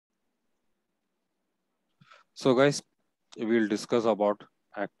So guys, we'll discuss about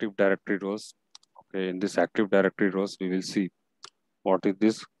Active Directory rows. Okay, in this Active Directory rows, we will see what is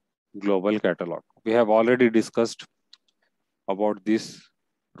this global catalog. We have already discussed about these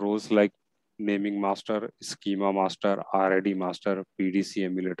rows like naming master, schema master, RID master, PDC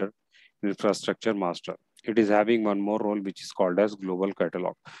emulator, infrastructure master. It is having one more role which is called as global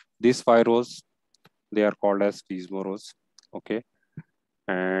catalog. These five rows, they are called as FISMO rows. Okay,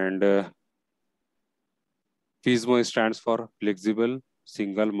 and FISMO stands for Flexible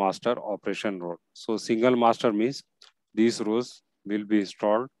Single Master Operation Role. So single master means these rows will be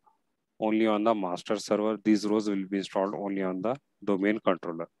installed only on the master server. These rows will be installed only on the domain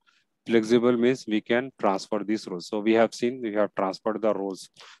controller. Flexible means we can transfer these rows. So we have seen we have transferred the rows,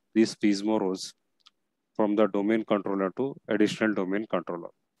 these FISMO rows from the domain controller to additional domain controller.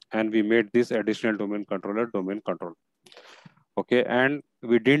 And we made this additional domain controller. Okay, and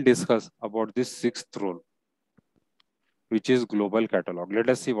we didn't discuss about this sixth role, which is global catalog. Let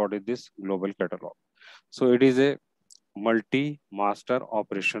us see what is this global catalog. So it is a multi-master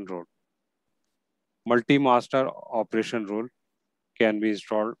operation role. Multi-master operation role can be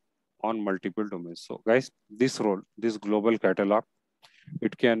installed on multiple domains. So guys, this role, this global catalog,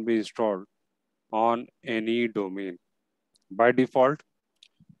 it can be installed on any domain. By default,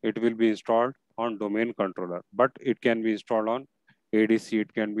 it will be installed on domain controller, but it can be installed on ADC,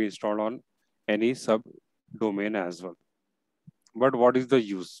 it can be installed on any subdomain as well. But what is the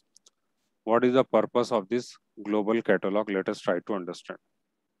use? What is the purpose of this global catalog? Let us try to understand.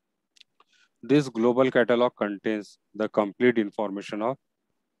 This global catalog contains the complete information of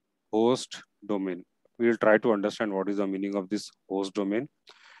host domain. We will try to understand what is the meaning of this host domain,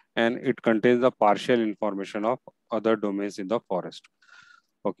 and it contains the partial information of other domains in the forest.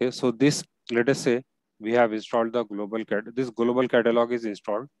 Okay, so this, let us say we have installed the this global catalog is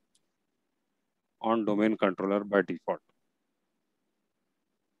installed on domain controller by default.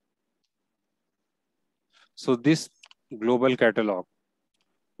 So this global catalog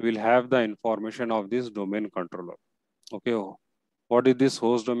will have the information of this domain controller. Okay, what is this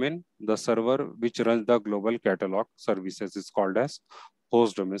host domain? The server which runs the global catalog services is called as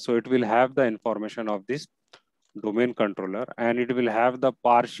host domain. So it will have the information of this domain controller, and it will have the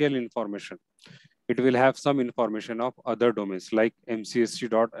partial information. It will have some information of other domains like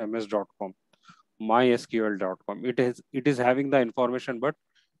mcsc.ms.com, mysql.com. It is having the information, but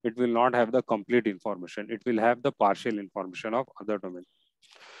it will not have the complete information. It will have the partial information of other domains.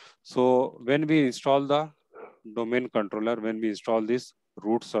 So when we install the domain controller, when we install this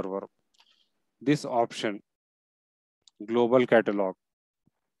root server, this option global catalog,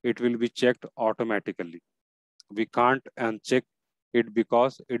 it will be checked automatically. We can't uncheck it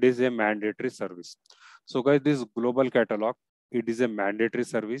because it is a mandatory service. So guys, this global catalog, it is a mandatory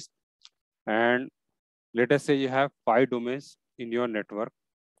service. And let us say you have 5 domains in your network,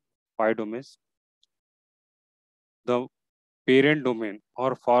 5 domains. The parent domain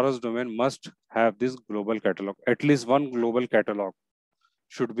or forest domain must have this global catalog. At least one global catalog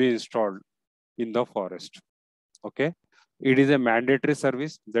should be installed in the forest. Okay. It is a mandatory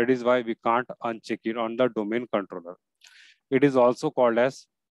service. That is why we can't uncheck it on the domain controller. It is also called as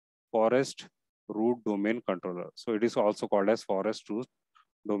forest root domain controller. So it is also called as forest root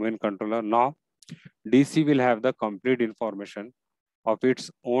domain controller. Now, DC will have the complete information of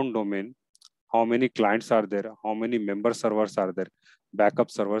its own domain. How many clients are there? How many member servers are there? Backup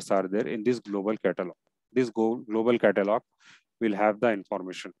servers are there in this global catalog. This global catalog will have the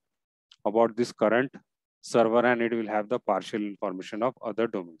information about this current server, and it will have the partial information of other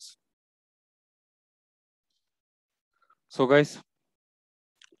domains. So guys,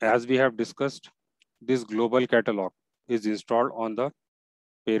 as we have discussed, this global catalog is installed on the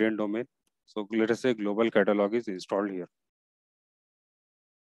parent domain. So let us say global catalog is installed here.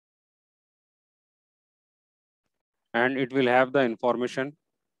 And it will have the information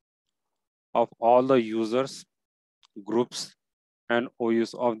of all the users, groups, and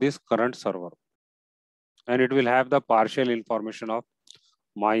OUs of this current server. And it will have the partial information of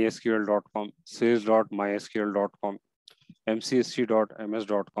mysql.com, sales.mysql.com,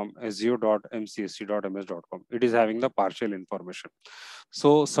 mcsc.ms.com, azure.mcsc.ms.com. It is having the partial information.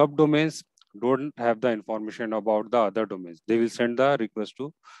 So subdomains don't have the information about the other domains. They will send the request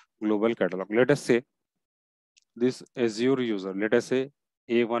to global catalog. Let us say this Azure user, let us say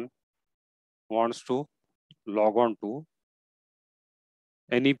A1 wants to log on to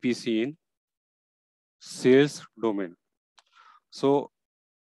any PC in sales domain. So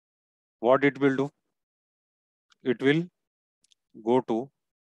what it will do? It will go to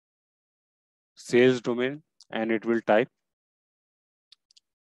sales domain and it will type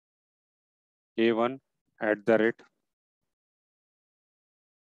A1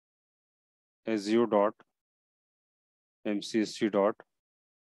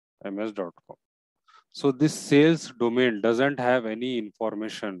 azure.mcsc.ms.com. So this sales domain doesn't have any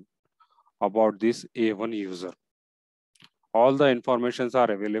information about this A1 user. All the informations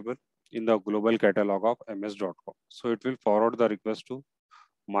are available in the global catalog of ms.com. So it will forward the request to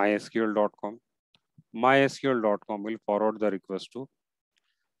mysql.com. mysql.com will forward the request to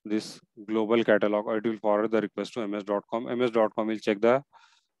this global catalog, or it will forward the request to ms.com. ms.com will check the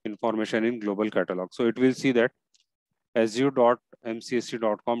information in global catalog. So it will see that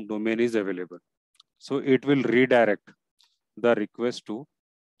azure.mcsc.com domain is available. So it will redirect the request to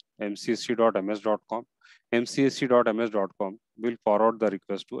mcsc.ms.com. mcsc.ms.com will forward the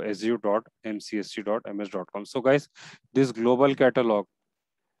request to azure.mcsc.ms.com. So guys, this global catalog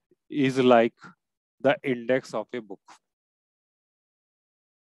is like the index of a book.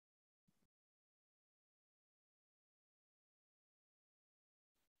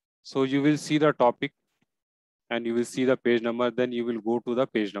 So you will see the topic and you will see the page number, then you will go to the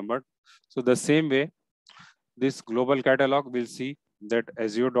page number. So the same way, this global catalog will see that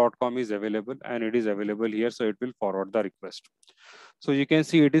azure.com is available and it is available here. So it will forward the request. So you can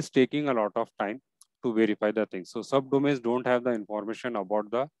see it is taking a lot of time to verify the things. So subdomains don't have the information about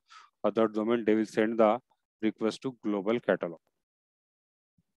the other domain. They will send the request to global catalog.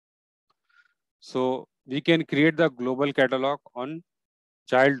 So we can create the global catalog on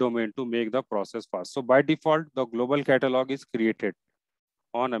child domain to make the process fast. So by default, the global catalog is created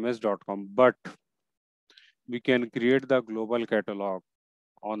on ms.com, but we can create the global catalog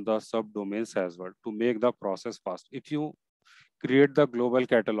on the subdomains as well to make the process fast. If you create the global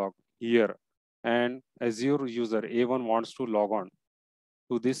catalog here and Azure user A1 wants to log on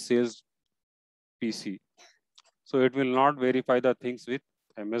to this sales PC, so it will not verify the things with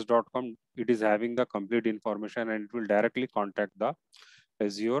ms.com. It is having the complete information and it will directly contact the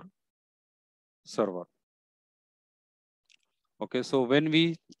Azure server. Okay, so when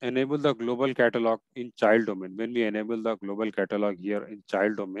we enable the global catalog in child domain, when we enable the global catalog here in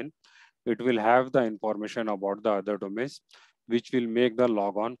child domain, it will have the information about the other domains, which will make the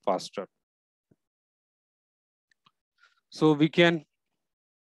logon faster. So we can,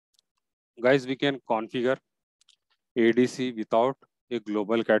 guys, we can configure ADC without a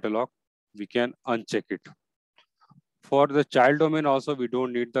global catalog. We can uncheck it. For the child domain also, we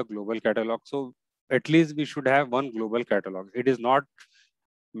don't need the global catalog. So at least we should have one global catalog. It is not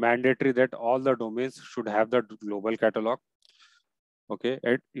mandatory that all the domains should have the global catalog. Okay,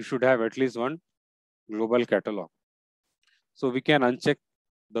 you should have at least one global catalog. So we can uncheck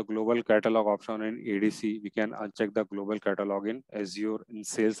the global catalog option in ADC. We can uncheck the global catalog in Azure in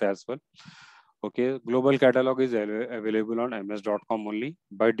sales as well. Okay, global catalog is available on ms.com only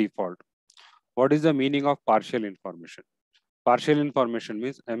by default. What is the meaning of partial information? Partial information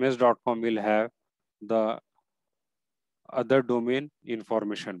means ms.com will have the other domain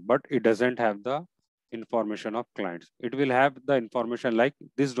information, but it doesn't have the information of clients. It will have the information like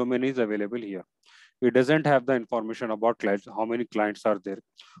this domain is available here. It doesn't have the information about clients, how many clients are there,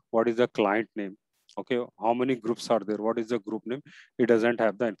 what is the client name, okay, how many groups are there, what is the group name. It doesn't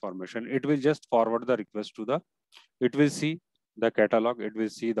have the information. It will just forward the request to the, it will see the catalog, it will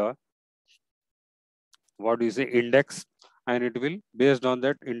see the, what is the index, and it will, based on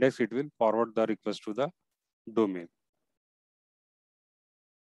that index, it will forward the request to the domain.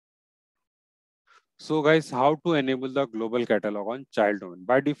 So guys, how to enable the global catalog on child domain?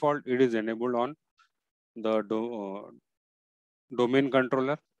 By default, it is enabled on the domain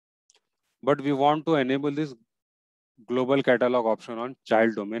controller, but we want to enable this global catalog option on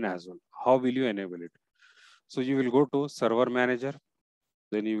child domain as well. How will you enable it? So you will go to server manager,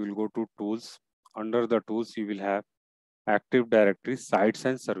 then you will go to tools. Under the tools, you will have Active Directory, sites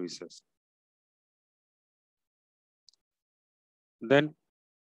and services. Then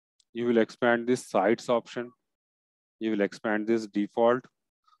you will expand this sites option. You will expand this default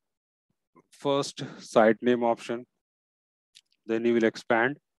first site name option. Then you will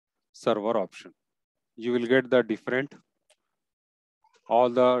expand server option. You will get the different, all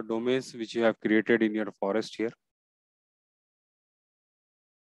the domains which you have created in your forest here.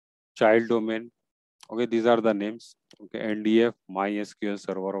 Child domain. Okay, these are the names. Okay, NDF, MySQL,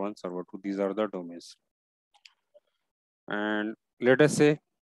 server 1, server 2. These are the domains. And let us say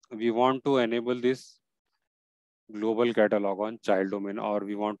we want to enable this global catalog on child domain, or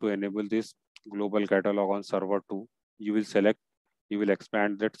we want to enable this global catalog on server 2. You will select, you will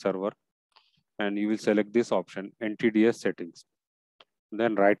expand that server and you will select this option, NTDS settings.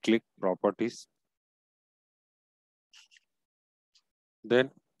 Then right click properties. Then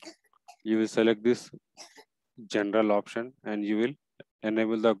You will select this general option and you will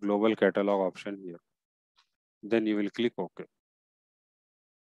enable the global catalog option here. Then you will click OK.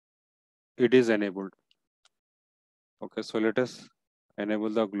 It is enabled. Okay, so let us enable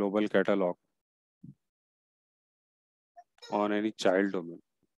the global catalog on any child domain.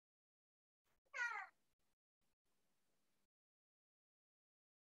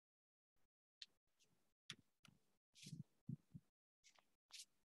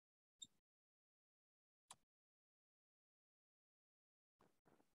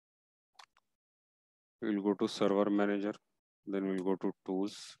 We will go to Server Manager, then we'll go to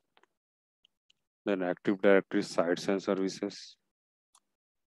Tools, then Active Directory Sites and Services.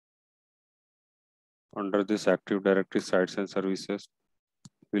 Under this Active Directory Sites and Services,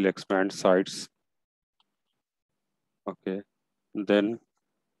 we'll expand sites. Okay, then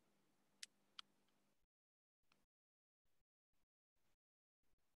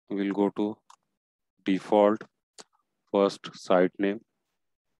we'll go to default first site name,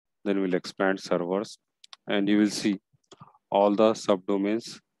 then we'll expand servers, and you will see all the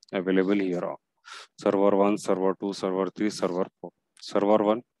subdomains available here. Server 1, Server 2, Server 3, Server 4. Server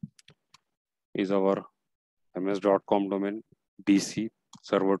 1 is our ms.com domain, DC.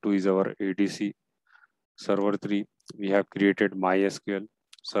 Server 2 is our ADC. Server 3, we have created MySQL.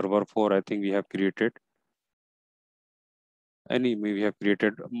 Server 4, I think we have created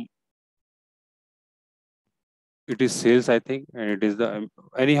it is sales, I think, and it is the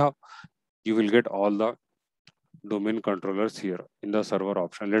anyhow you will get all the domain controllers here in the server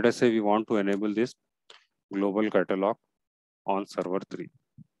option. Let us say we want to enable this global catalog on server 3.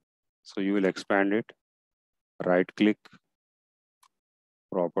 So you will expand it, right click,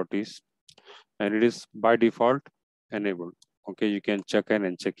 properties, and it is by default enabled. Okay, you can check and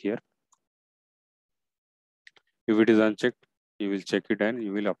uncheck here. If it is unchecked, you will check it and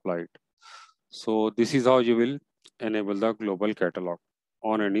you will apply it. So this is how you will enable the global catalog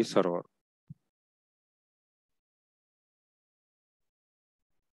on any server.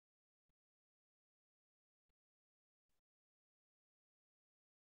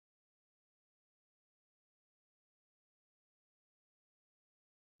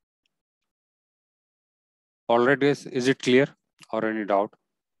 All right, guys, is it clear or any doubt?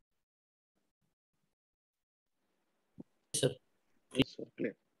 Sir. Yes, sir.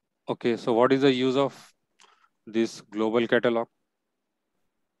 Clear. Okay, so what is the use of this global catalog?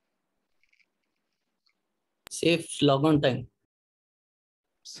 Saves logon time.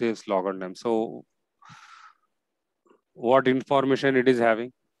 Saves logon time. So what information it is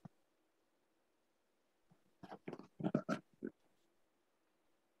having?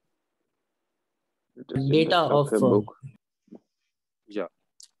 It is in Data the of structure book. Yeah.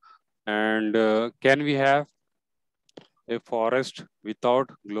 And can we have a forest without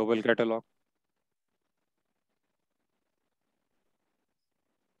global catalog?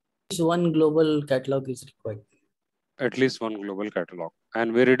 one global catalog is required. At least one global catalog.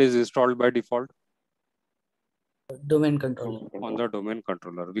 And where it is installed by default? Domain controller. On the domain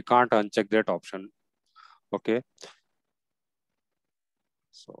controller. We can't uncheck that option. Okay.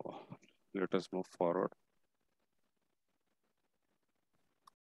 So let us move forward.